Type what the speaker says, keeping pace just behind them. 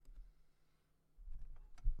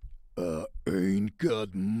ain't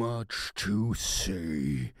got much to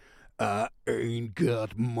say. I ain't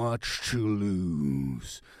got much to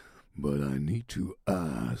lose. But I need to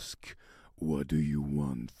ask, what do you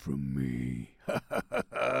want from me?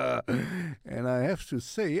 And I have to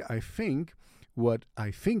say, I think what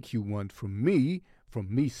I think you want from me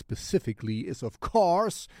specifically, is of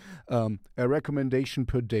course a recommendation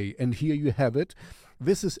per day. And here you have it.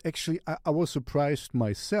 This is actually, I was surprised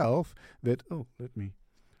myself that,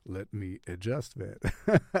 let me adjust that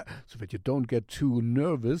so that you don't get too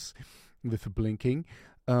nervous with the blinking.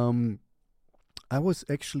 I was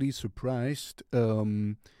actually surprised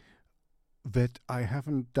that I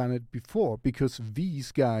haven't done it before, because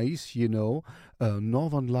these guys,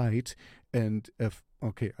 Northern Light and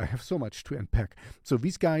okay, I have so much to unpack. So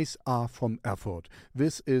these guys are from Erfurt.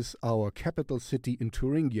 This is our capital city in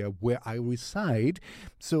Thuringia, where I reside.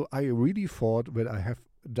 So I really thought that I have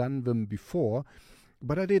done them before,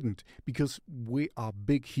 but I didn't, because we are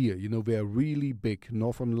big here. We are really big.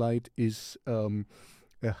 Northern Light is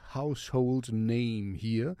a household name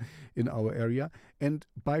here in our area. And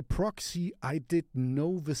by proxy, I did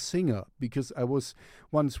know the singer, because I was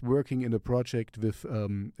once working in a project with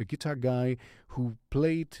a guitar guy who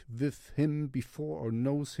played with him before, or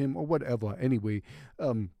knows him, or whatever. Anyway,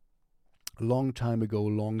 long time ago,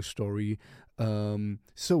 long story.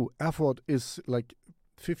 So Erfurt is like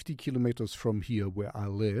 50 kilometers from here where I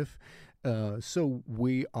live. So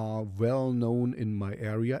we are well known in my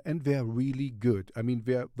area, and they're really good. I mean,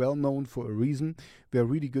 they're well known for a reason. They're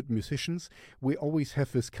really good musicians. We always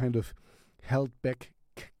have this kind of held back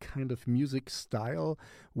kind of music style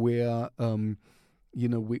where, the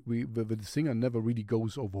singer never really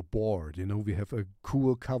goes overboard. We have a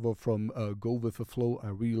cool cover from Go With The Flow. I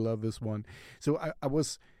really love this one. So I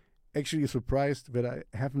was actually surprised that I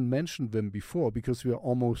haven't mentioned them before, because we are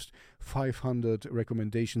almost 500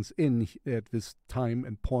 recommendations in at this time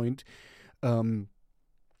and point.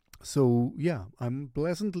 So yeah, I'm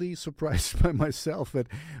pleasantly surprised by myself that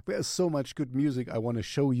there's so much good music I want to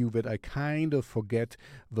show you that I kind of forget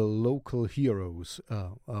the local heroes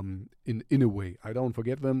in a way. I don't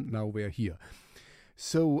forget them, now they're here.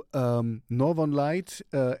 So Northern Light,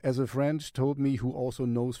 as a friend told me who also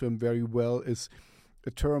knows them very well, is a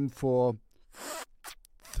term for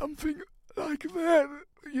something like that,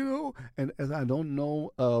 And as I don't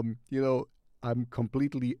know, I'm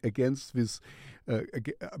completely against this.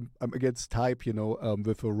 I'm against type,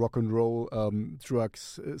 with the rock and roll,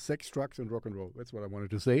 drugs, sex, drugs, and rock and roll. That's what I wanted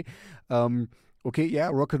to say. Okay, yeah,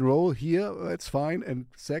 rock and roll here, that's fine, and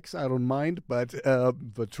sex, I don't mind, but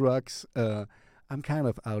the drugs, I'm kind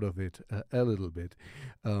of out of it a little bit.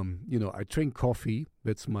 I drink coffee.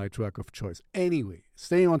 That's my drug of choice. Anyway,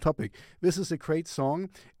 staying on topic. This is a great song,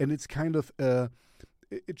 and it's kind of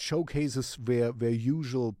it showcases their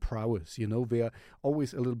usual prowess. They're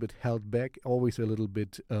always a little bit held back, always a little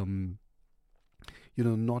bit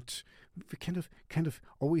not kind of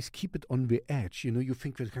always keep it on the edge. You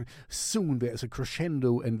think that soon there's a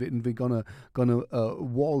crescendo and they're gonna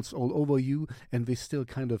waltz all over you, and they still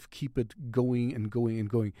kind of keep it going and going and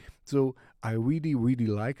going. So I really, really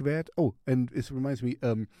like that. Oh, and this reminds me,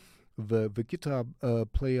 the guitar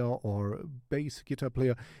player or bass guitar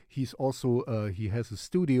player, he's also he has a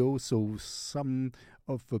studio, so some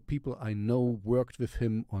of the people I know worked with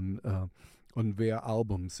him on their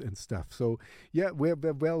albums and stuff. So yeah, we're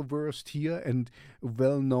well versed here and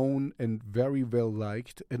well known and very well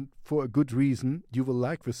liked, and for a good reason. You will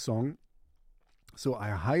like this song, so I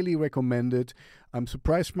highly recommend it. I'm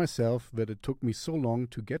surprised myself that it took me so long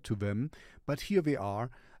to get to them, but here they are,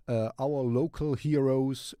 our local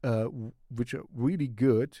heroes, which are really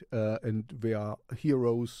good, and they are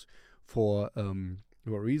heroes for a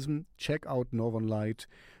reason. Check out Northern Light.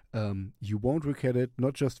 You won't regret it,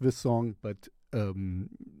 not just this song, but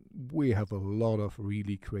we have a lot of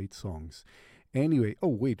really great songs. Anyway, oh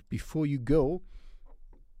wait, before you go,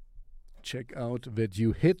 check out that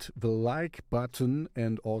you hit the like button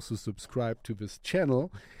and also subscribe to this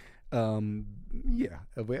channel.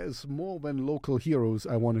 There's more than local heroes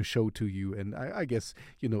I want to show to you, and I guess,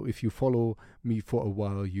 if you follow me for a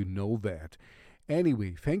while, you know that.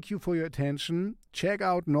 Anyway, thank you for your attention. Check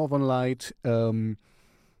out Northern Light.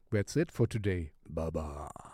 That's it for today. Bye-bye.